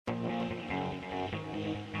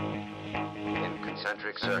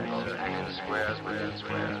concentric circles and in squares within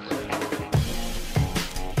squares.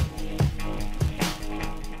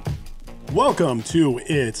 Welcome to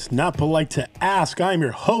It's Not Polite to Ask. I'm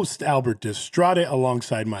your host, Albert Destrade,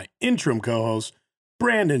 alongside my interim co-host,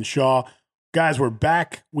 Brandon Shaw. Guys, we're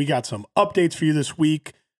back. We got some updates for you this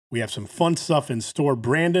week. We have some fun stuff in store.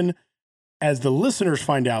 Brandon, as the listeners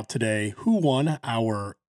find out today who won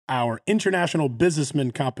our international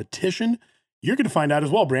businessman competition, you're going to find out as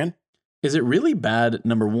well, Brand. Is it really bad,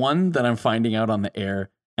 number one, that I'm finding out on the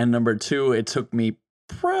air, and number two, it took me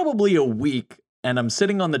probably a week, and I'm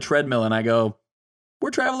sitting on the treadmill, and I go,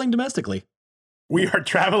 we're traveling domestically. We are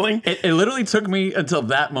traveling. It literally took me until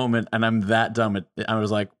that moment, and I'm that dumb. I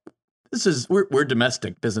was like, we're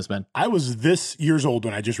domestic businessmen. I was this years old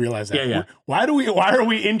when I just realized that. Yeah. Why are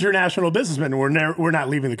we international businessmen? We're not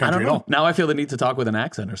leaving the country I don't at know. all. Now I feel the need to talk with an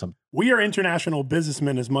accent or something. We are international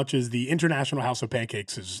businessmen as much as the International House of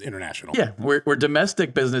Pancakes is international. Yeah, we're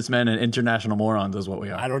domestic businessmen and international morons is what we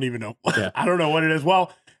are. I don't even know. Yeah. I don't know what it is.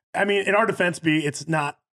 Well, I mean, in our defense, it's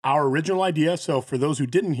not our original idea. So for those who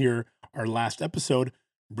didn't hear our last episode,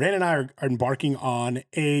 Brandon and I are embarking on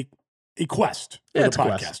a quest for the it's a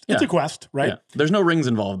podcast. quest. It's Yeah. a quest, right? Yeah. There's no rings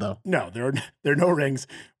involved, though. No, there are no rings.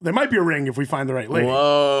 There might be a ring if we find the right lady.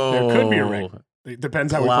 Whoa. There could be a ring. It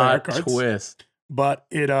depends how we play our Plot cards. twist. But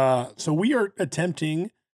so we are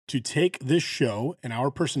attempting to take this show and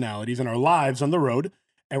our personalities and our lives on the road,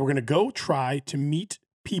 and we're going to go try to meet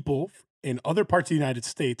people in other parts of the United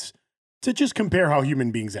States to just compare how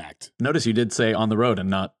human beings act. Notice you did say on the road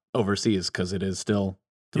and not overseas because it is still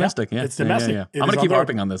domestic. Yeah, it's domestic. Yeah. It I'm is going to keep on the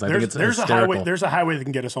harping on this. I think it's there's hysterical. There's a highway that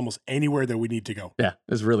can get us almost anywhere that we need to go. Yeah,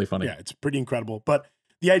 it's really funny. Yeah, it's pretty incredible. But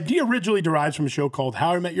the idea originally derives from a show called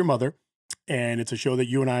How I Met Your Mother, and it's a show that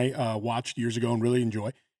you and I watched years ago and really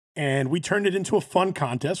enjoy. And we turned it into a fun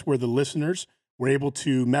contest where the listeners were able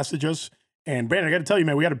to message us. And Brandon, I got to tell you,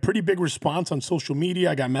 man, we got a pretty big response on social media.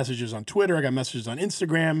 I got messages on Twitter. I got messages on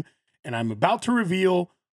Instagram. And I'm about to reveal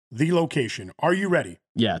the location. Are you ready?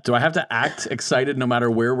 Yeah. Do I have to act excited no matter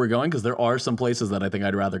where we're going? Because there are some places that I think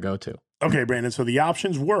I'd rather go to. Okay, Brandon. So the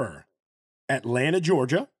options were Atlanta,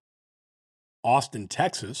 Georgia, Austin,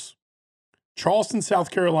 Texas, Charleston, South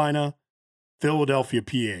Carolina, Philadelphia,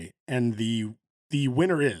 PA. And the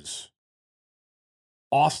winner is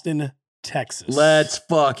Austin, Texas. Let's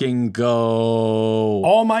fucking go.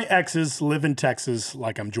 All my exes live in Texas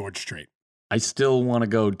like I'm George Strait. I still want to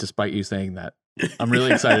go despite you saying that. I'm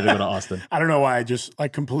really excited to go to Austin. I don't know why I just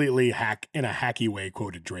completely in a hacky way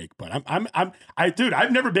quoted Drake, but dude,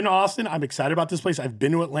 I've never been to Austin. I'm excited about this place. I've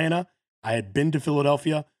been to Atlanta. I had been to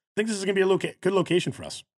Philadelphia. I think this is going to be a good location for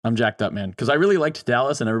us. I'm jacked up, man, because I really liked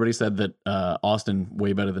Dallas and everybody said that Austin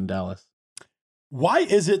way better than Dallas. Why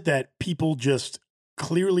is it that people just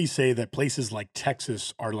clearly say that places like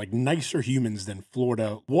Texas are like nicer humans than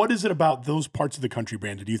Florida? What is it about those parts of the country,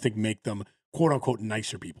 Brandon, do you think make them quote unquote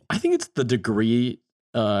nicer people? I think it's the degree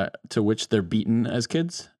to which they're beaten as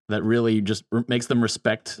kids that really just makes them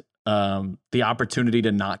respect the opportunity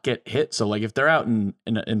to not get hit. So like if they're out in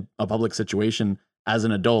a public situation as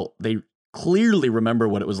an adult, they clearly remember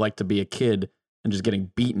what it was like to be a kid and just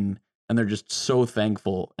getting beaten. And they're just so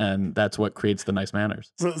thankful, and that's what creates the nice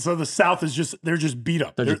manners. So the South is they're just beat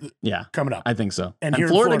up. They're coming up. I think so. And here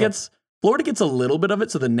Florida gets a little bit of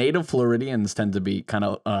it. So the native Floridians tend to be kind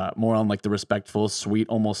of more on like the respectful, sweet,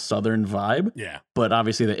 almost Southern vibe. Yeah. But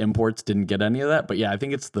obviously the imports didn't get any of that. But yeah, I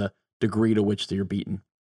think it's the degree to which you're beaten.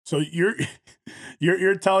 So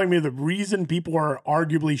you're telling me the reason people are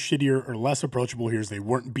arguably shittier or less approachable here is they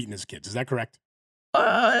weren't beaten as kids. Is that correct?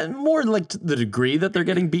 More like the degree that they're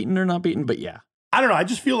getting beaten or not beaten, but yeah. I don't know. I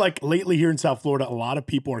just feel like lately here in South Florida, a lot of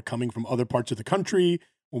people are coming from other parts of the country.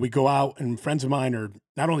 When we go out, and friends of mine are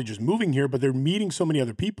not only just moving here, but they're meeting so many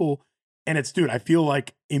other people. And dude, I feel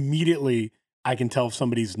like immediately I can tell if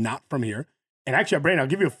somebody's not from here. And actually, Brandon, I'll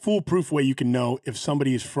give you a foolproof way you can know if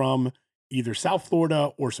somebody is from either South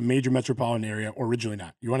Florida or some major metropolitan area or originally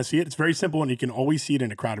not. You want to see it? It's very simple, and you can always see it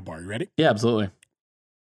in a crowded bar. You ready? Yeah, absolutely.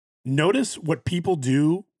 Notice what people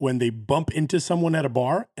do when they bump into someone at a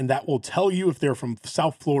bar, and that will tell you if they're from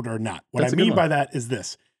South Florida or not. What I mean by that is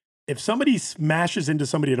this. If somebody smashes into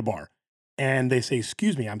somebody at a bar and they say,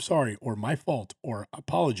 "Excuse me, I'm sorry," or "My fault," or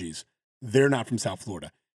 "Apologies," they're not from South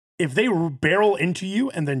Florida. If they barrel into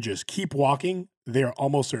you and then just keep walking, they're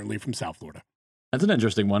almost certainly from South Florida. That's an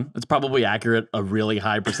interesting one. It's probably accurate a really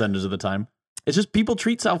high percentage of the time. It's just people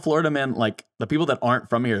treat South Florida, man, like the people that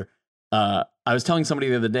aren't from here. I was telling somebody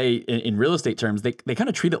the other day in real estate terms, they kind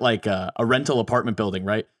of treat it like a rental apartment building,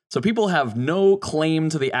 right? So people have no claim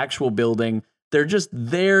to the actual building. They're just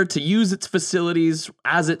there to use its facilities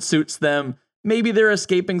as it suits them. maybe they're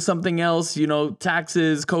escaping something else,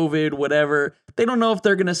 taxes, COVID, whatever. They don't know if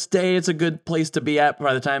they're going to stay. It's a good place to be at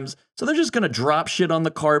by the times. So they're just going to drop shit on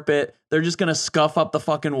the carpet. They're just going to scuff up the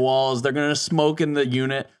fucking walls. They're going to smoke in the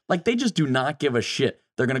unit. Like, they just do not give a shit.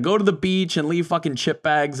 They're going to go to the beach and leave fucking chip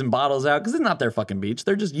bags and bottles out because it's not their fucking beach.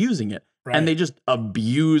 They're just using it. Right. And they just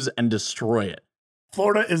abuse and destroy it.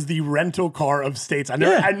 Florida is the rental car of states. I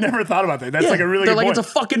never thought about that. That's like a really They're good like, point. it's a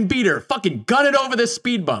fucking beater. Fucking gun it over this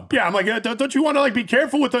speed bump. Yeah, I'm like, don't you want to like be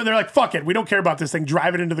careful with it? They're like, fuck it. We don't care about this thing.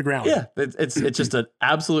 Drive it into the ground. Yeah, it's just an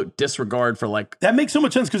absolute disregard for like. That makes so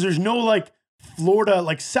much sense because there's no like Florida,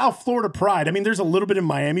 like South Florida pride. I mean, there's a little bit in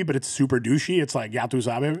Miami, but it's super douchey. It's like Yatu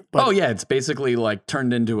Zabe. But Oh yeah, it's basically like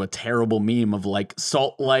turned into a terrible meme of like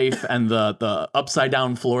Salt Life and the upside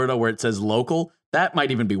down Florida where it says local. That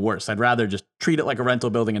might even be worse. I'd rather just treat it like a rental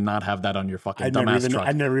building and not have that on your fucking dumbass truck.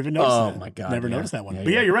 I never even noticed that. Oh my God. Never noticed that one. Yeah,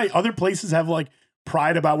 But yeah, you're right. Other places have like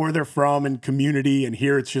pride about where they're from and community. And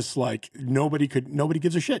here it's just like nobody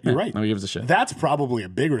gives a shit. You're right. Nobody gives a shit. That's probably a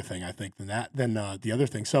bigger thing, I think, than the other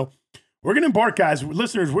thing. So we're going to embark, guys.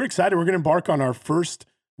 Listeners, we're excited. We're going to embark on our first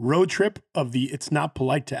road trip of the It's Not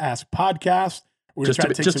Polite to Ask podcast. We're Just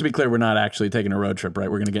to be clear, we're not actually taking a road trip,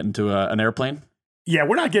 right? We're going to get into an airplane. Yeah,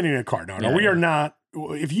 we're not getting in a car. No, we are not.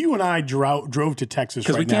 If you and I drove to Texas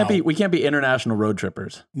because we can't be international road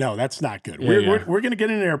trippers. No, that's not good. Yeah, we're going to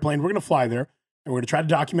get in an airplane. We're going to fly there, and we're going to try to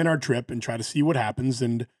document our trip and try to see what happens.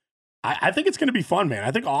 And I think it's going to be fun, man.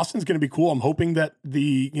 I think Austin's going to be cool. I'm hoping that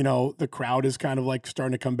the crowd is kind of like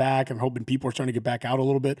starting to come back. I'm hoping people are starting to get back out a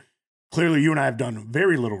little bit. Clearly, you and I have done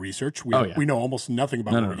very little research. We know almost nothing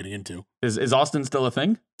about what we're getting into. Is Austin still a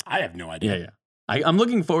thing? I have no idea. Yeah. I'm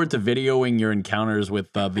looking forward to videoing your encounters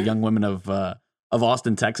with the young women of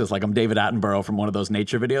Austin, Texas. Like I'm David Attenborough from one of those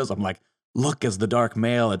nature videos. I'm like, look as the dark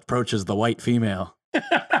male approaches the white female.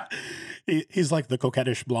 He's like the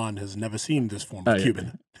coquettish blonde has never seen this form of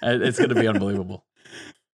Cuban. It's going to be unbelievable.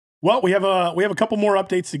 Well, we have a couple more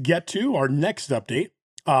updates to get to. Our next update,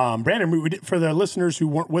 Brandon, for the listeners who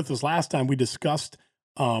weren't with us last time, we discussed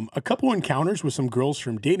a couple encounters with some girls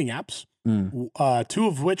from dating apps. Two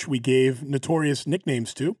of which we gave notorious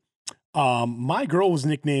nicknames to. My girl was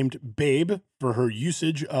nicknamed Babe for her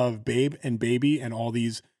usage of babe and baby and all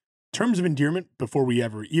these terms of endearment before we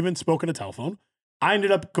ever even spoke on a telephone. I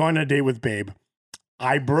ended up going on a date with Babe.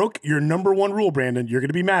 I broke your number one rule, Brandon. You're going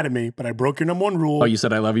to be mad at me, but I broke your number one rule. Oh, you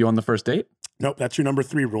said I love you on the first date? Nope, that's your number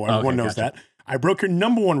 3 rule. Everyone knows that. I broke your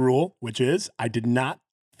number 1 rule, which is I did not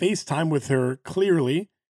FaceTime with her clearly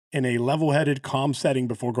in a level-headed, calm setting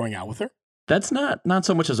before going out with her. That's not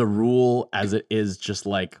so much as a rule as it is just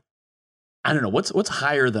like, I don't know, what's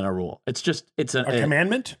higher than a rule? It's a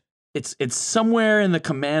commandment? It's somewhere in the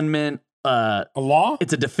commandment. A law?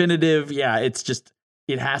 It's a definitive. Yeah, it's just,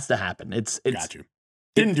 it has to happen. It's got you.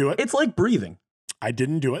 Didn't do it. It's like breathing. I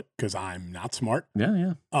didn't do it because I'm not smart.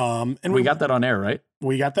 Yeah. And we got that on air, right?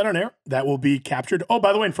 We got that on air. That will be captured. Oh,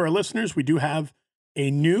 by the way, and for our listeners, we do have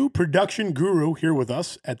a new production guru here with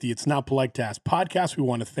us at the It's Not Polite to Ask podcast. We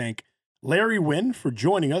want to thank Larry Wynn for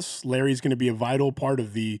joining us. Larry's going to be a vital part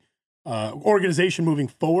of the organization moving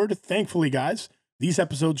forward. Thankfully, guys, these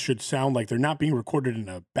episodes should sound like they're not being recorded in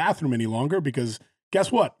a bathroom any longer because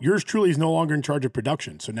guess what? Yours truly is no longer in charge of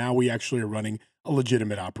production. So now we actually are running a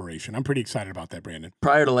legitimate operation. I'm pretty excited about that, Brandon.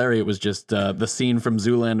 Prior to Larry, it was just the scene from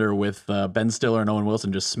Zoolander with Ben Stiller and Owen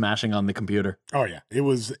Wilson just smashing on the computer. Oh, yeah. It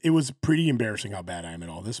was pretty embarrassing how bad I am at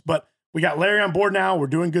all this. But we got Larry on board now. We're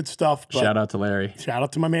doing good stuff. Shout out to Larry. Shout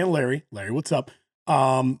out to my man, Larry. Larry, what's up?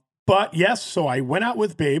 But yes, so I went out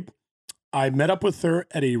with Babe. I met up with her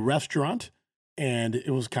at a restaurant. And it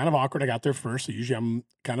was kind of awkward. I got there first. So usually I'm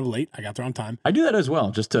kind of late. I got there on time. I do that as well,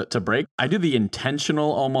 just to break. I do the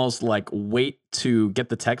intentional almost like wait to get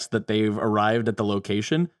the text that they've arrived at the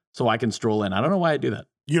location so I can stroll in. I don't know why I do that.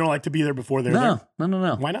 You don't like to be there before they're there?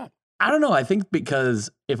 No. Why not? I don't know. I think because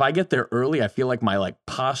if I get there early, I feel like my like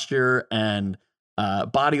posture and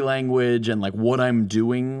body language and like what I'm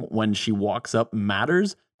doing when she walks up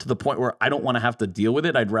matters to the point where I don't want to have to deal with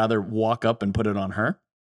it. I'd rather walk up and put it on her.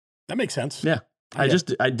 That makes sense. Yeah. I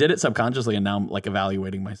did it subconsciously and now I'm like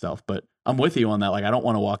evaluating myself, but I'm with you on that. Like, I don't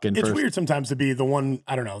want to walk in first. It's weird sometimes to be the one,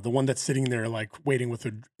 I don't know, the one that's sitting there like waiting with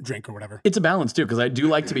a drink or whatever. It's a balance too, because I do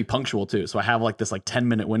like to be punctual too. So I have like this like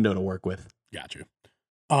 10-minute window to work with. Got you.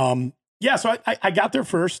 Yeah, so I got there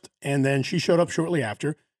first and then she showed up shortly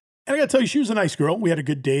after. And I got to tell you, she was a nice girl. We had a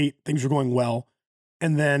good date. Things were going well.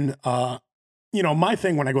 And then, my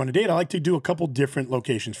thing when I go on a date, I like to do a couple different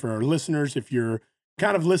locations for our listeners. If you're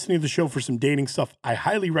kind of listening to the show for some dating stuff, I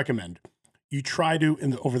highly recommend you try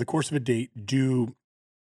to, over the course of a date, do,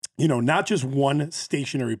 not just one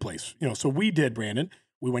stationary place. So we did, Brandon.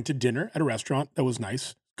 We went to dinner at a restaurant that was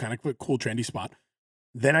nice, kind of a cool, trendy spot.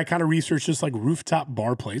 Then I kind of researched this like rooftop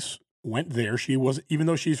bar place. Went there. She was, even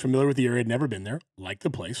though she's familiar with the area, had never been there, liked the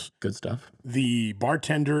place. Good stuff. The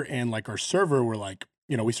bartender and like our server were like,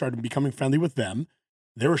 we started becoming friendly with them.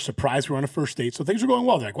 They were surprised we were on a first date. So things were going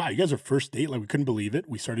well. They're like, wow, you guys are first date. Like we couldn't believe it.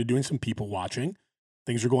 We started doing some people watching.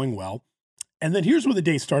 Things are going well. And then here's where the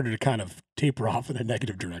date started to kind of taper off in a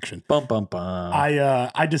negative direction. Bum, bum, bum.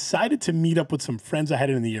 I decided to meet up with some friends I had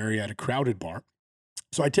in the area at a crowded bar.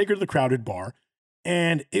 So I take her to the crowded bar.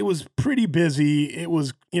 And it was pretty busy. It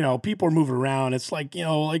was, people are moving around. It's like,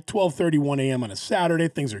 like 12:30, 1 a.m. on a Saturday.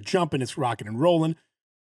 Things are jumping. It's rocking and rolling.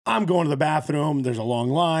 I'm going to the bathroom. There's a long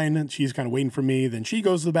line. And she's kind of waiting for me. Then she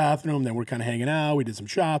goes to the bathroom. Then we're kind of hanging out. We did some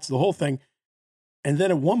shots, the whole thing. And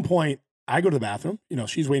then at one point, I go to the bathroom.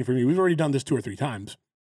 She's waiting for me. We've already done this 2 or 3 times.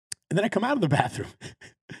 And then I come out of the bathroom.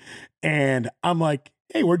 And I'm like,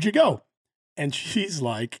 hey, where'd you go? And she's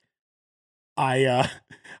like, I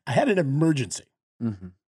had an emergency. Mm-hmm.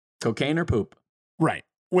 Cocaine or poop? Right.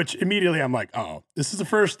 Which immediately I'm like, oh, this is the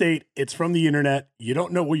first date. It's from the internet. You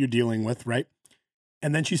don't know what you're dealing with, right?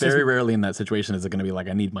 And then she says, very rarely in that situation is it going to be like,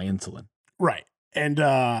 I need my insulin. Right.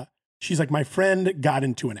 And she's like, my friend got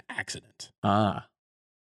into an accident. Ah.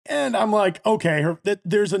 And I'm like, okay,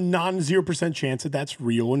 there's a 0% chance that that's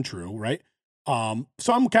real and true, right?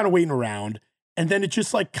 So I'm kind of waiting around. And then it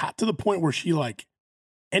just like got to the point where she like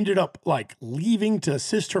ended up like leaving to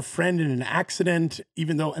assist her friend in an accident,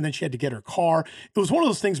 and then she had to get her car. It was one of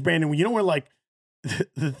those things, Brandon, when where like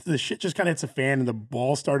the shit just kind of hits a fan and the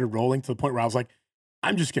ball started rolling to the point where I was like,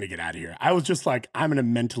 I'm just going to get out of here. I was just like, I'm going to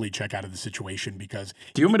mentally check out of the situation because.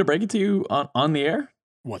 Do you want me to break it to you on the air?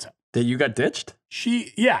 What's up? That you got ditched?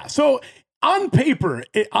 Yeah. So on paper,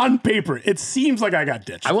 it seems like I got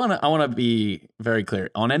ditched. I want to be very clear.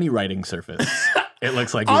 On any writing surface, it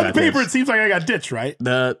looks like you on got paper, ditched. it seems like I got ditched, right?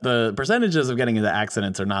 The percentages of getting into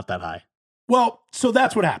accidents are not that high. Well, so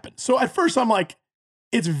that's what happened. So at first I'm like,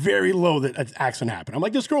 it's very low that an accident happened. I'm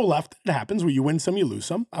like, this girl left. It happens where you win some, you lose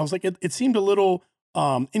some. I was like, it seemed a little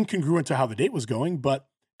incongruent to how the date was going,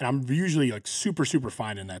 and I'm usually like super, super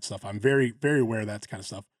fine in that stuff. I'm very, very aware of that kind of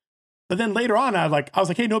stuff. But then later on, I was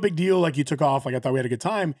like, hey, no big deal. Like you took off. Like I thought we had a good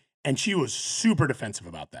time. And she was super defensive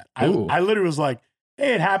about that. I literally was like,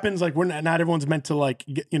 hey, it happens. Like not everyone's meant to like,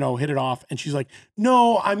 hit it off. And she's like,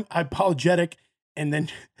 no, I'm apologetic. And then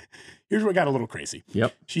here's where it got a little crazy.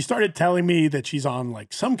 Yep. She started telling me that she's on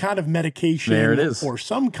like some kind of medication. There it is. Or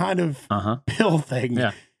some kind of pill thing.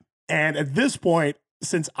 Yeah. And at this point,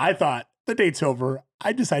 since I thought the date's over,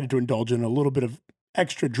 I decided to indulge in a little bit of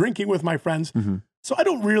extra drinking with my friends. Mm-hmm. So I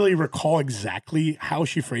don't really recall exactly how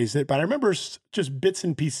she phrased it, but I remember just bits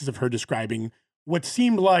and pieces of her describing what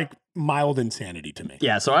seemed like mild insanity to me.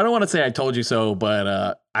 Yeah, so I don't want to say I told you so,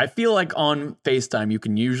 but I feel like on FaceTime you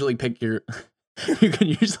can usually figure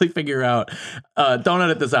out, don't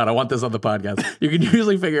edit this out, I want this on the podcast. You can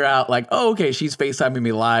usually figure out like, oh, okay, she's FaceTiming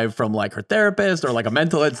me live from like her therapist or like a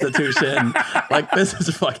mental institution. Like this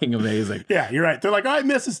is fucking amazing. Yeah, you're right. They're like, all right,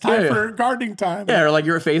 miss, it's time for gardening time. Yeah, or like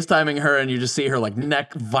you're FaceTiming her and you just see her like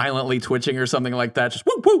neck violently twitching or something like that. Just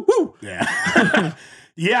woo, woo, woo. Yeah.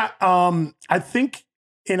 Yeah. I think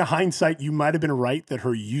in hindsight, you might have been right that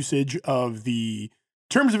her usage of the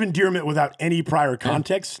terms of endearment without any prior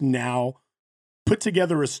context now put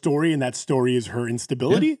together a story, and that story is her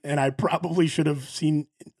instability. Yeah. And I probably should have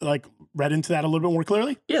read into that a little bit more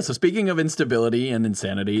clearly. Yeah. So speaking of instability and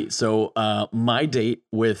insanity, so my date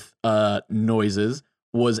with Noises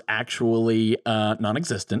was actually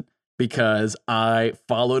non-existent because I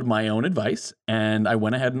followed my own advice and I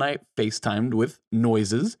went ahead and I FaceTimed with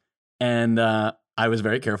Noises, and I was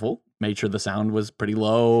very careful, made sure the sound was pretty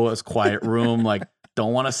low, it was a quiet room, like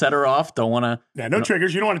don't want to set her off, don't want to. Yeah, no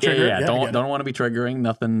triggers. You don't want to trigger. Yeah, don't want to be triggering,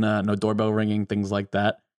 nothing, no doorbell ringing, things like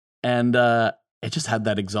that. And it just had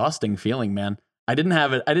that exhausting feeling, man. I didn't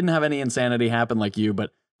have any insanity happen like you,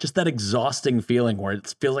 but just that exhausting feeling where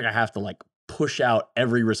it feels like I have to like push out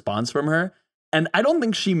every response from her. And I don't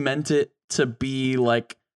think she meant it to be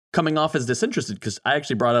like coming off as disinterested, because I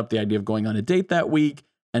actually brought up the idea of going on a date that week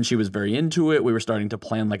and she was very into it. We were starting to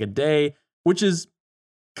plan like a day, which is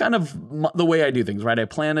kind of the way I do things, right? I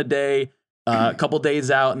plan a day, a couple days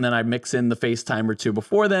out, and then I mix in the FaceTime or two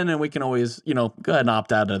before then, and we can always, go ahead and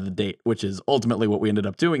opt out of the date, which is ultimately what we ended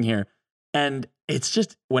up doing here. And it's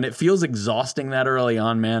just, when it feels exhausting that early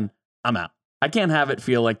on, man, I'm out. I can't have it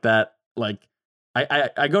feel like that. Like,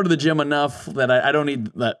 I go to the gym enough that I don't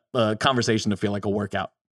need that conversation to feel like a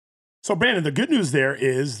workout. So, Brandon, the good news there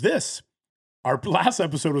is this. Our last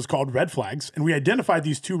episode was called Red Flags, and we identified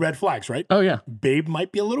these 2 red flags, right? Oh yeah. Babe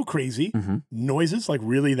might be a little crazy. Noises, like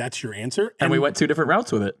really, that's your answer. And we went 2 different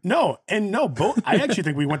routes with it. No, both. I actually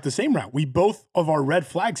think we went the same route. We both of our red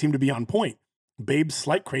flags seem to be on point. Babe's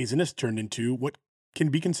slight craziness turned into what can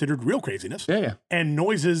be considered real craziness. Yeah. And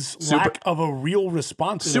Noises' lack of a real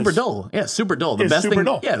response. Super dull. Yeah, super dull. The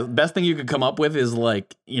best thing you could come up with is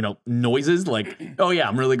like, noises like, oh yeah,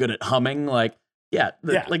 I'm really good at humming. Like,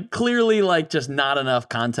 like clearly like just not enough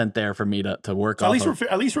content there for me to work so off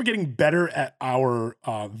at least we're getting better at our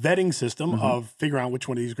vetting system of figuring out which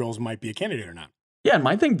one of these girls might be a candidate or not. Yeah, and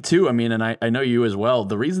my thing too, I mean, and I know you as well,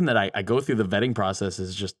 the reason that I go through the vetting process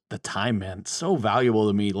is just the time, man. It's so valuable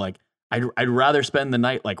to me. Like, I'd rather spend the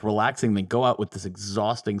night like relaxing than go out with this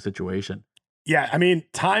exhausting situation. Yeah, I mean,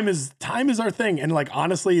 time is our thing. And like,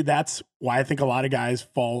 honestly, that's why I think a lot of guys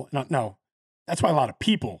that's why a lot of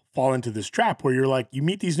people fall into this trap where you're like, you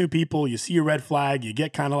meet these new people, you see a red flag, you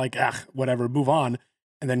get kind of like, whatever, move on.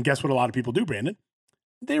 And then guess what a lot of people do, Brandon?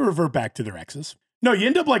 They revert back to their exes. No, you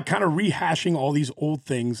end up like kind of rehashing all these old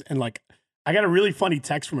things. And like, I got a really funny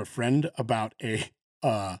text from a friend about a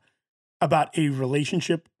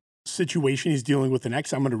relationship situation he's dealing with an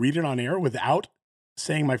ex. I'm going to read it on air without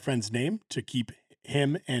saying my friend's name to keep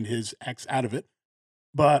him and his ex out of it.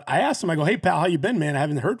 But I asked him, I go, hey pal, how you been, man? I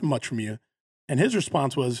haven't heard much from you. And his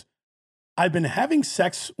response was, I've been having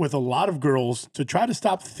sex with a lot of girls to try to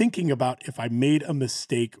stop thinking about if I made a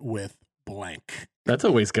mistake with blank. That's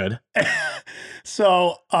always good.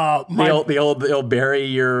 So the old bury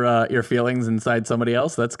your feelings inside somebody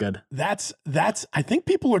else. That's good. That's I think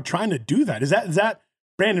people are trying to do that. Is that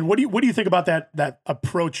Brandon? What do you think about that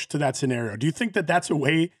approach to that scenario? Do you think that that's a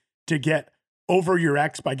way to get over your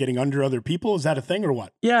ex by getting under other people? Is that a thing or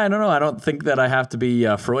what? Yeah, I don't know. I don't think that I have to be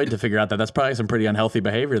Freud to figure out that. That's probably some pretty unhealthy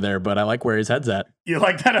behavior there, but I like where his head's at. You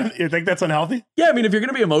like that? You think that's unhealthy? Yeah, I mean, if you're going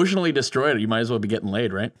to be emotionally destroyed, you might as well be getting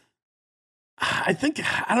laid, right? I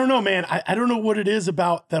don't know, man. I don't know what it is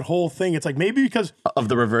about that whole thing. It's like maybe because of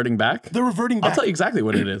the reverting back. I'll tell you exactly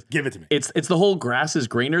what it is. Give it to me. It's the whole grass is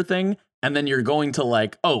greener thing. And then you're going to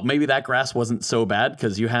like, oh, maybe that grass wasn't so bad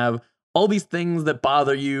because you have all these things that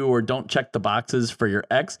bother you or don't check the boxes for your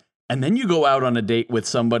ex. And then you go out on a date with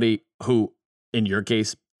somebody who, in your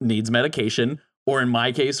case, needs medication, or in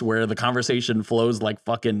my case, where the conversation flows like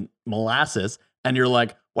fucking molasses. And you're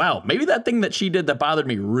like, wow, maybe that thing that she did that bothered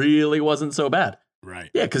me really wasn't so bad.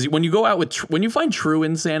 Right. Yeah, because when you go out with, when you find true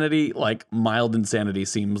insanity, like mild insanity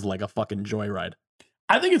seems like a fucking joyride.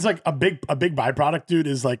 I think it's like a big byproduct, dude,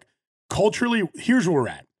 is like culturally, here's where we're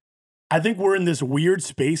at. I think we're in this weird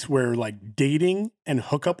space where like dating and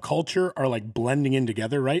hookup culture are like blending in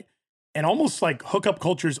together, right? And almost like hookup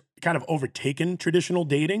culture's kind of overtaken traditional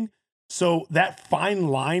dating. So that fine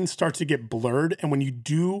line starts to get blurred. And when you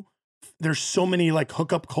do, there's so many like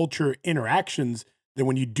hookup culture interactions that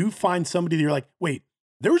when you do find somebody that you're like, wait,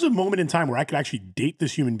 there was a moment in time where I could actually date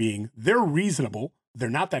this human being. They're reasonable. They're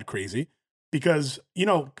not that crazy. Because, you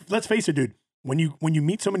know, let's face it, dude, when you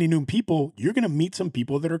meet so many new people, you're going to meet some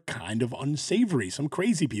people that are kind of unsavory, some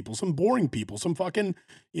crazy people, some boring people, some fucking,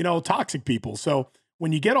 you know, toxic people. So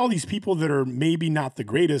when you get all these people that are maybe not the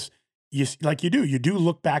greatest, you do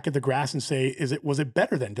look back at the grass and say, was it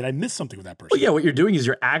better then? Did I miss something with that person? Well, yeah, what you're doing is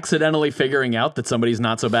you're accidentally figuring out that somebody's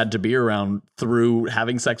not so bad to be around through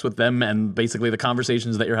having sex with them and basically the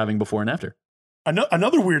conversations that you're having before and after.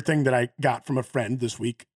 Another weird thing that I got from a friend this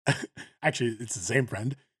week, actually, it's the same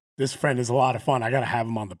friend. This friend is a lot of fun. I got to have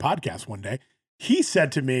him on the podcast one day. He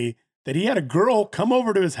said to me that he had a girl come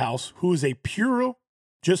over to his house who is a pure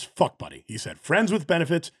just fuck buddy. He said, friends with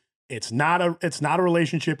benefits. It's not a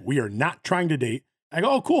relationship. We are not trying to date. I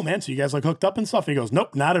go, oh, cool, man. So you guys like hooked up and stuff? And he goes,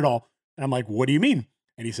 nope, not at all. And I'm like, what do you mean?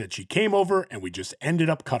 And he said, she came over and we just ended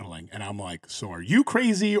up cuddling. And I'm like, so are you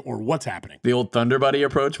crazy or what's happening? The old Thunder Buddy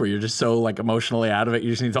approach where you're just so like emotionally out of it.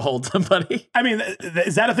 You just need to hold somebody. I mean,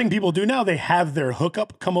 is that a thing people do now? They have their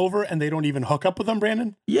hookup come over and they don't even hook up with them,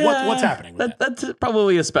 Brandon? Yeah. What's happening with that? That's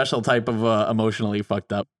probably a special type of emotionally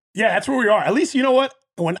fucked up. Yeah, that's where we are. At least, you know what?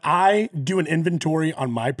 When I do an inventory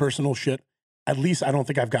on my personal shit, at least I don't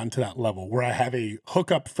think I've gotten to that level where I have a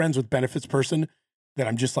hookup friends with benefits person that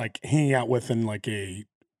I'm just like hanging out with in like a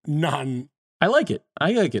I like it.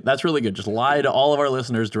 That's really good. Just lie to all of our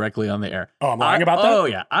listeners directly on the air. Oh, I'm lying about that? Oh,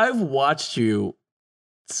 yeah. I've watched you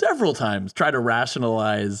several times try to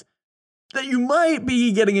rationalize that you might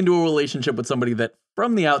be getting into a relationship with somebody that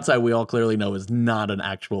from the outside we all clearly know is not an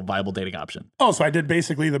actual viable dating option. Oh, so I did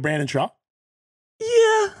basically the Brandon Shaw?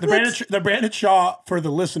 Yeah. The Brandon Shaw, for the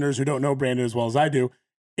listeners who don't know Brandon as well as I do,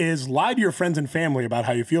 is lie to your friends and family about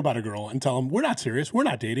how you feel about a girl and tell them, we're not serious. We're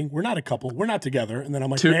not dating. We're not a couple. We're not together. And then I'm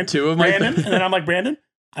like, Two of my Brandon. And then I'm like, Brandon,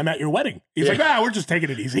 I'm at your wedding. He's like, we're just taking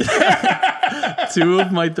it easy. 2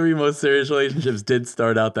 of my 3 most serious relationships did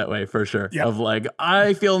start out that way for sure. Yep. Of like,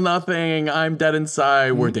 I feel nothing. I'm dead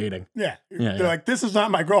inside. We're dating. Yeah. They're like, this is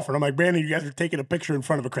not my girlfriend. I'm like, Brandon, you guys are taking a picture in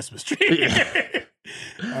front of a Christmas tree.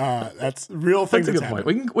 That's a real thing. That's a good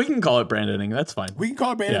point. We can call it Brandoning. That's fine. We can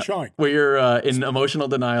call it Brandon Shawing. Where you're in emotional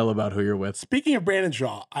denial about who you're with. Speaking of Brandon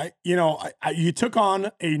Shaw, you took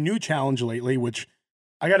on a new challenge lately, which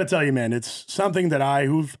I got to tell you, man, it's something that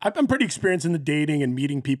I'm pretty experienced in the dating and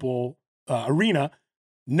meeting people arena.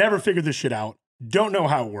 Never figured this shit out. Don't know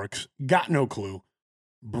how it works. Got no clue.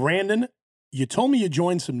 Brandon, you told me you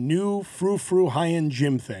joined some new frou-frou high-end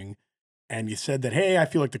gym thing, and you said that, hey, I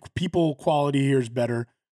feel like the people quality here is better.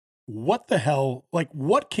 What the hell? Like,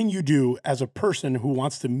 what can you do as a person who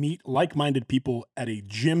wants to meet like-minded people at a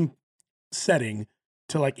gym setting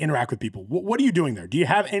to like interact with people? What are you doing there? Do you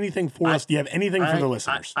have anything for us? Do you have anything for the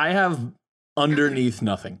listeners? I have underneath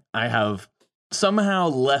nothing. I have somehow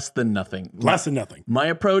less than nothing. Less than nothing. My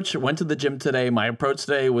approach, went to the gym today. My approach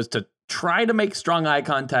today was to try to make strong eye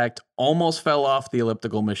contact, almost fell off the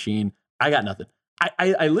elliptical machine. I got nothing.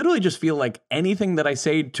 I literally just feel like anything that I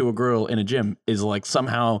say to a girl in a gym is like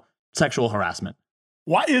somehow sexual harassment.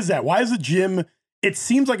 Why is that? Why is the gym? It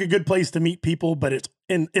seems like a good place to meet people, but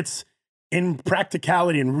it's in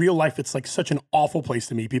practicality, in real life, it's like such an awful place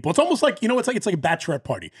to meet people. It's almost like, it's like a bachelorette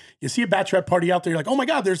party. You see a bachelorette party out there, you're like, oh my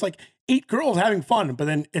God, there's like 8 girls having fun. But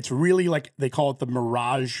then it's really like, they call it the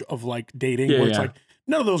mirage of like dating, where it's like,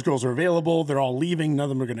 none of those girls are available. They're all leaving. None of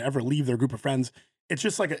them are going to ever leave their group of friends. It's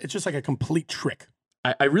just like a complete trick.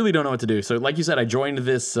 I really don't know what to do. So like you said, I joined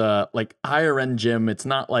this like higher end gym. It's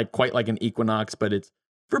not like quite like an Equinox, but it's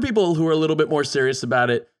for people who are a little bit more serious about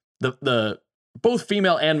it. The both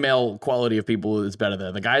female and male quality of people is better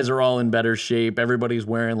there. The guys are all in better shape. Everybody's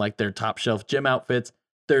wearing like their top shelf gym outfits.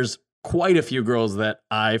 There's quite a few girls that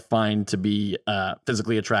I find to be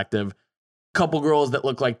physically attractive. Couple girls that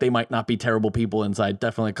look like they might not be terrible people inside.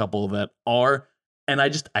 Definitely a couple that are. And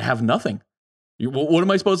I have nothing. What am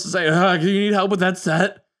I supposed to say? Do you need help with that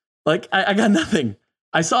set? Like, I got nothing.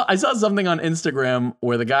 I saw something on Instagram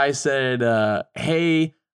where the guy said,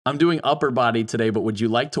 hey, I'm doing upper body today, but would you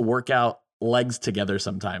like to work out legs together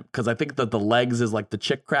sometime? Because I think that the legs is like the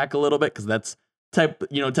chick crack a little bit, because that's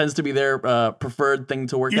tends to be their preferred thing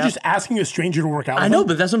to work out. You're just asking a stranger to work out with I know, them?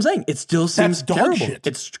 but that's what I'm saying. It still seems terrible. Shit.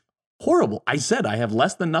 It's horrible. I said I have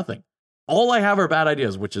less than nothing. All I have are bad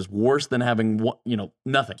ideas, which is worse than having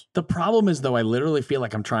nothing. The problem is, though, I literally feel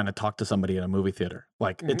like I'm trying to talk to somebody in a movie theater.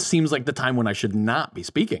 Like, it seems like the time when I should not be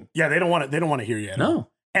speaking. Yeah, they don't want to hear you at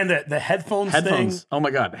all. And the headphones thing. Oh my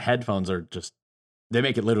God. Headphones are they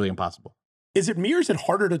make it literally impossible. Is it me, or is it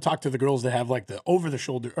harder to talk to the girls that have like the over the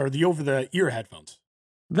shoulder or the over the ear headphones?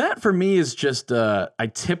 That for me is just, I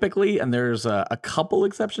typically, and there's a couple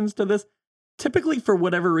exceptions to this, typically for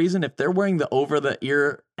whatever reason, if they're wearing the over the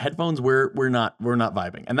ear headphones, we're not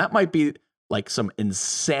vibing. And that might be like some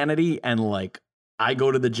insanity, and like I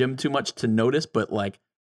go to the gym too much to notice, but like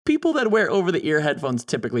people that wear over the ear headphones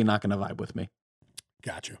typically not going to vibe with me.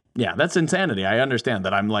 Gotcha. Yeah, that's insanity. I understand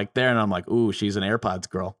that. I'm like there and I'm like, ooh, she's an AirPods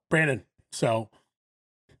girl. Brandon, all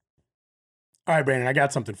right, Brandon, I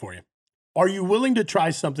got something for you. Are you willing to try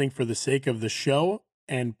something for the sake of the show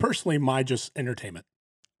and personally my just entertainment?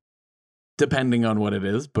 Depending on what it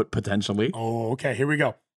is, but potentially. Oh, okay. Here we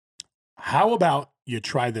go. How about you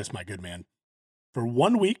try this, my good man? For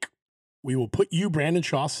 1 week, we will put you, Brandon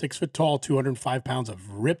Shaw, 6 foot tall, 205 pounds of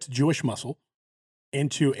ripped Jewish muscle,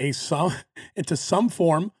 into some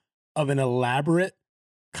form of an elaborate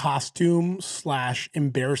costume /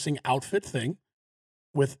 embarrassing outfit thing,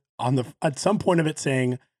 with at some point of it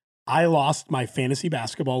saying, I lost my fantasy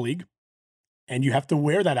basketball league, and you have to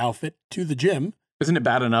wear that outfit to the gym. Isn't it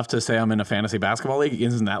bad enough to say I'm in a fantasy basketball league?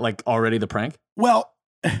 Isn't that like already the prank? Well,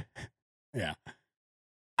 yeah.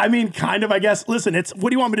 I mean, kind of, I guess. Listen,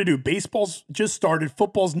 what do you want me to do? Baseball's just started.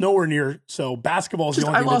 Football's nowhere near. So basketball's the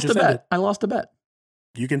only thing that just ended. I lost a bet.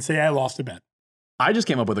 You can say I lost a bet. I just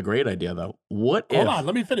came up with a great idea, though. Hold on,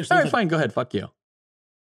 let me finish. All right, fine. Go ahead. Fuck you.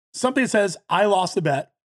 Something says, I lost a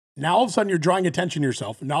bet. Now all of a sudden you're drawing attention to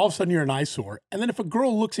yourself. Now all of a sudden you're an eyesore. And then if a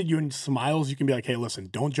girl looks at you and smiles, you can be like, hey, listen,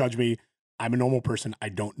 don't judge me. I'm a normal person. I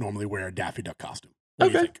don't normally wear a Daffy Duck costume.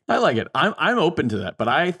 What do you think? I like it. I'm open to that, but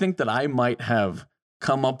I think that I might have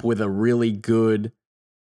come up with a really good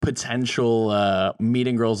potential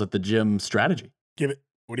meeting girls at the gym strategy. Give it.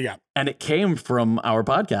 What do you got? And it came from our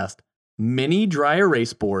podcast, mini dry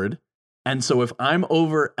erase board. And so if I'm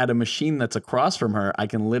over at a machine that's across from her, I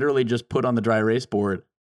can literally just put on the dry erase board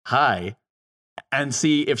hi and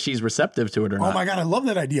see if she's receptive to it or Oh not. my God, I love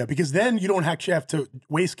that idea because then you don't actually have to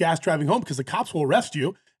waste gas driving home because the cops will arrest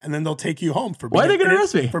you and then they'll take you home for being Why are they gonna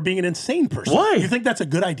arrest me? For being an insane person. Why? You think that's a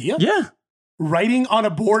good idea? Yeah. Writing on a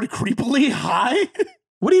board creepily, hi?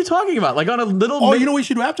 What are you talking about? Like on a little. Oh, you know what we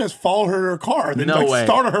should do after is follow her to her car. Then No like way.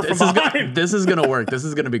 start her from behind. This is gonna work. This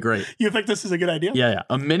is gonna be great. You think this is a good idea? Yeah.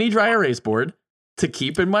 A mini dry erase board to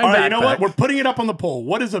keep in my All backpack. right, you know what? We're putting it up on the poll.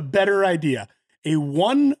 What is a better idea? A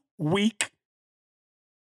 1 week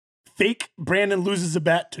fake Brandon loses a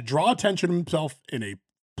bet to draw attention to himself in a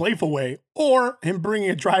playful way, or him bringing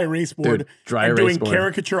a dry erase board Dude, dry and erase doing board.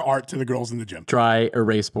 caricature art to the girls in the gym. Dry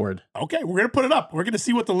erase board. Okay, we're gonna put it up. We're gonna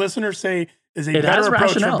see what the listeners say is a It has better approach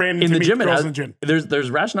rationale for Brandon in to the meet gym. girls in the gym. There's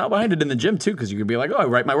rationale behind it in the gym too, because you could be like, oh, I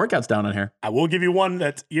write my workouts down on here. I will give you one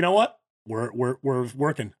that you know what we're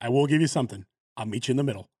working. I will give you something. I'll meet you in the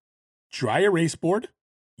middle. Dry erase board.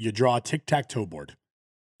 You draw a tic-tac-toe board.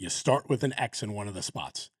 You start with an X in one of the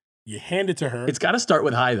spots. You hand it to her. It's got to start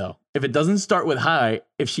with hi though. If it doesn't start with hi,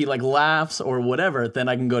 if she like laughs or whatever, then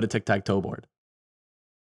I can go to tic-tac-toe board.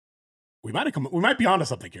 We might be onto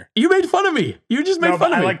something here. You made fun of me. You just made No,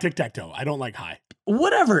 fun but of I me. like tic-tac-toe. I don't like high.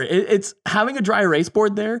 Whatever. It's having a dry erase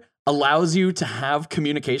board there allows you to have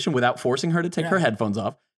communication without forcing her to take her headphones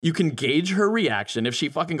off. You can gauge her reaction. If she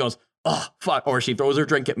fucking goes, oh, fuck, or she throws her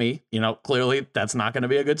drink at me, you know, clearly that's not going to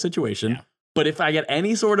be a good situation. Yeah. But if I get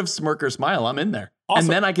any sort of smirk or smile, I'm in there. Awesome. And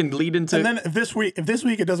then I can lead into. And then if this week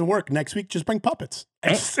it doesn't work, next week just bring puppets.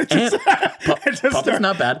 Puppet's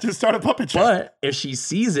not bad. Just start a puppet show. But if she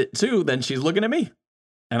sees it too, then she's looking at me.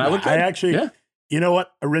 And I look good. I actually, yeah. You know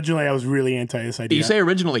what? Originally, I was really anti this idea. You say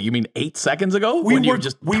originally, you mean 8 seconds ago? we when you worked,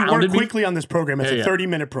 just we pounded worked me? quickly on this program. It's Yeah, a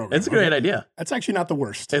 30-minute program. It's a great idea. That's actually not the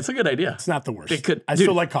worst. It's a good idea. It's not the worst. It could, I dude,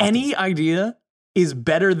 still like costumes. any idea is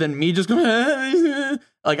better than me just going,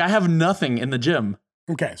 like I have nothing in the gym.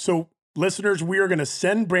 Okay, so listeners, we are going to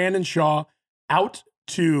send Brandon Shaw out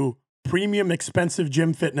to premium expensive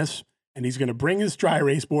gym fitness, and he's going to bring his dry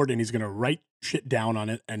erase board and he's going to write shit down on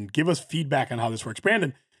it and give us feedback on how this works.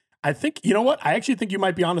 Brandon, I think, you know what? I actually think you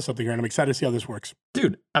might be onto something here, and I'm excited to see how this works.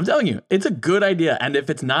 Dude, I'm telling you, it's a good idea. And if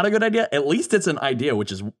it's not a good idea, at least it's an idea,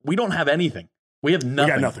 which is we don't have anything. We have nothing.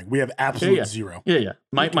 We got nothing. We have absolute zero. Yeah.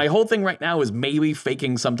 My whole thing right now is maybe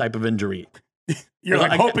faking some type of injury. You're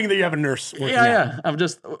like Like- hoping that you have a nurse. working out. Yeah. I'm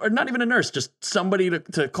just, or not even a nurse, just somebody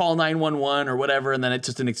to call 911 or whatever. And then it's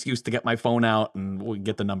just an excuse to get my phone out and we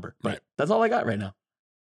get the number. But Right. that's all I got right now.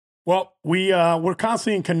 Well, we're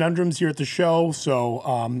constantly in conundrums here at the show,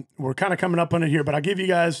 so we're kind of coming up on it here. But I'll give you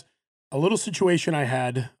guys a little situation I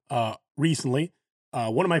had recently.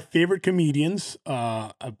 One of my favorite comedians,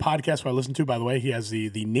 a podcast I listen to, by the way, he has the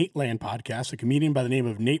Nate Land podcast, a comedian by the name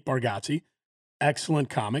of Nate Bargatze, excellent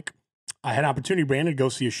comic. I had an opportunity, Brandon, to go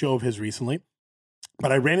see a show of his recently,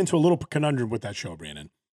 but I ran into a little conundrum with that show,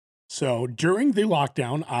 Brandon. So during the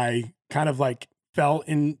lockdown, I kind of like fell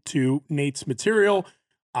into Nate's material.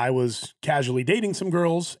 I was casually dating some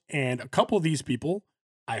girls, and a couple of these people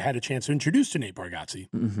I had a chance to introduce to Nate Bargatze.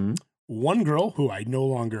 Mm-hmm. One girl, who I no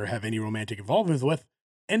longer have any romantic involvement with,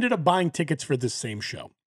 ended up buying tickets for this same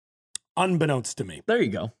show, unbeknownst to me. There you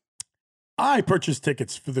go. I purchased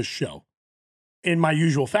tickets for this show in my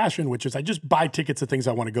usual fashion, which is I just buy tickets to things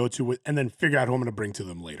I want to go to and then figure out who I'm going to bring to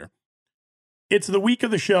them later. It's the week of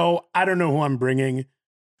the show. I don't know who I'm bringing.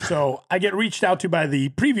 So I get reached out to by the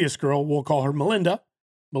previous girl. We'll call her Melinda.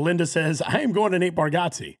 Melinda says, I am going to Nate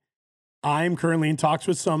Bargatze. I'm currently in talks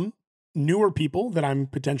with some newer people that I'm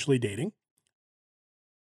potentially dating,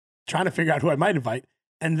 trying to figure out who I might invite.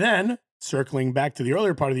 And then, circling back to the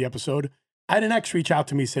earlier part of the episode, I had an ex reach out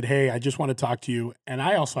to me, said, hey, I just want to talk to you. And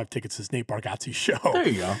I also have tickets to this Nate Bargatze show. There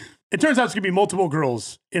you go. It turns out it's going to be multiple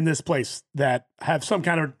girls in this place that have some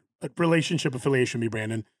kind of relationship affiliation with me,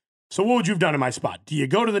 Brandon. So what would you have done in my spot? Do you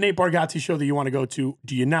go to the Nate Bargatze show that you want to go to?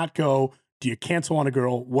 Do you not go? Do you cancel on a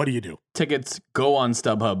girl? What do you do? Tickets go on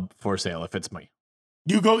StubHub for sale if it's me.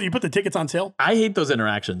 You put the tickets on sale? I hate those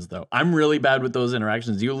interactions though. I'm really bad with those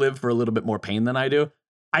interactions. You live for a little bit more pain than I do.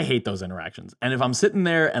 I hate those interactions. And if I'm sitting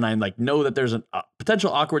there and I like know that there's a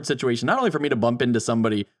potential awkward situation, not only for me to bump into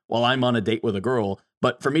somebody while I'm on a date with a girl,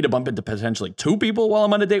 but for me to bump into potentially two people while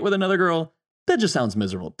I'm on a date with another girl, that just sounds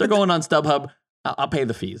miserable. They're going on StubHub. I'll pay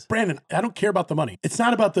the fees. Brandon, I don't care about the money. It's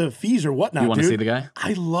not about the fees or whatnot, You want to dude. see the guy?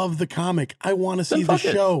 I love the comic. I want to see Then the fuck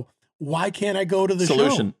it. show. Why can't I go to the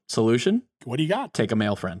show? Solution. What do you got? Take a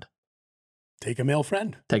male friend. Take a male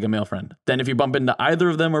friend. Take a male friend. Then if you bump into either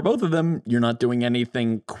of them or both of them, you're not doing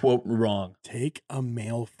anything, quote, wrong. Take a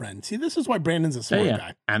male friend. See, this is why Brandon's a smart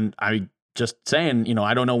guy. And I just saying, you know,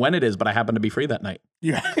 I don't know when it is, but I happen to be free that night.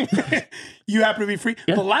 Yeah. You happen to be free.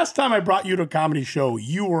 Yeah. The last time I brought you to a comedy show,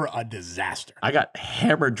 you were a disaster. I got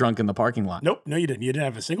hammered drunk in the parking lot. Nope. No, you didn't. You didn't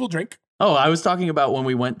have a single drink. Oh, I was talking about when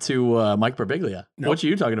we went to Mike Birbiglia. No. What are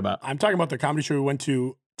you talking about? I'm talking about the comedy show we went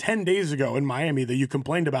to 10 days ago in Miami that you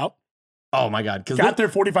complained about. Oh my God. Got there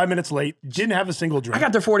 45 minutes late. Didn't have a single drink. I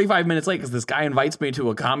got there 45 minutes late because this guy invites me to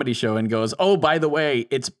a comedy show and goes, oh, by the way,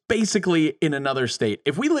 it's basically in another state.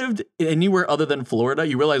 If we lived anywhere other than Florida,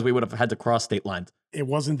 you realize we would have had to cross state lines. It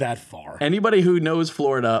wasn't that far. Anybody who knows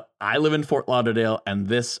Florida, I live in Fort Lauderdale, and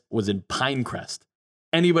this was in Pinecrest.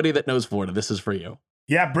 Anybody that knows Florida, this is for you.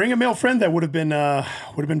 Yeah, bring a male friend. That would have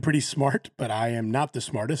been pretty smart, but I am not the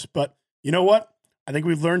smartest. But you know what? I think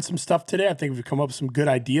we've learned some stuff today. I think we've come up with some good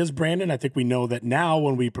ideas, Brandon. I think we know that now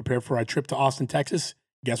when we prepare for our trip to Austin, Texas,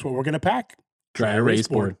 guess what we're going to pack? Dry erase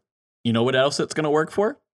board. You know what else it's going to work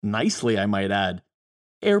for? Nicely, I might add.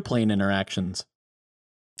 Airplane interactions.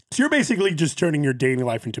 So you're basically just turning your dating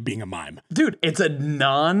life into being a mime. Dude, it's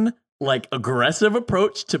a aggressive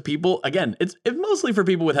approach to people. Again, it's mostly for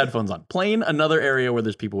people with headphones on. Plane, another area where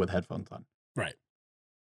there's people with headphones on. Right.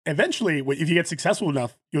 Eventually, if you get successful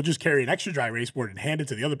enough, you'll just carry an extra dry erase board and hand it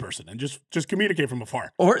to the other person and just communicate from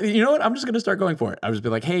afar. Or, you know what? I'm just going to start going for it. I'll just be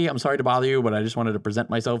like, hey, I'm sorry to bother you, but I just wanted to present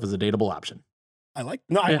myself as a dateable option. I like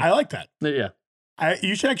that. Yeah.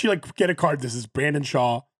 You should actually get a card. This is Brandon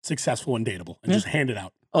Shaw, successful and dateable, and just hand it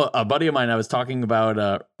out. Oh, a buddy of mine I was talking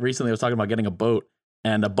about recently, I was talking about getting a boat,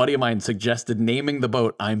 and a buddy of mine suggested naming the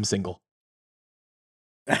boat I'm Single.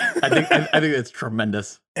 I think it's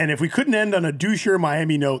tremendous. And if we couldn't end on a douchier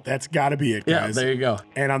Miami note, that's got to be it, guys. Yeah, there you go.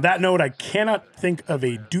 And on that note, I cannot think of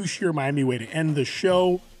a douchier Miami way to end the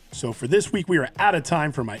show. So for this week, we are out of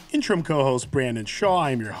time. For my interim co-host, Brandon Shaw,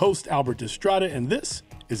 I am your host, Albert Estrada, and this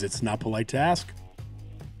is It's Not Polite to Ask.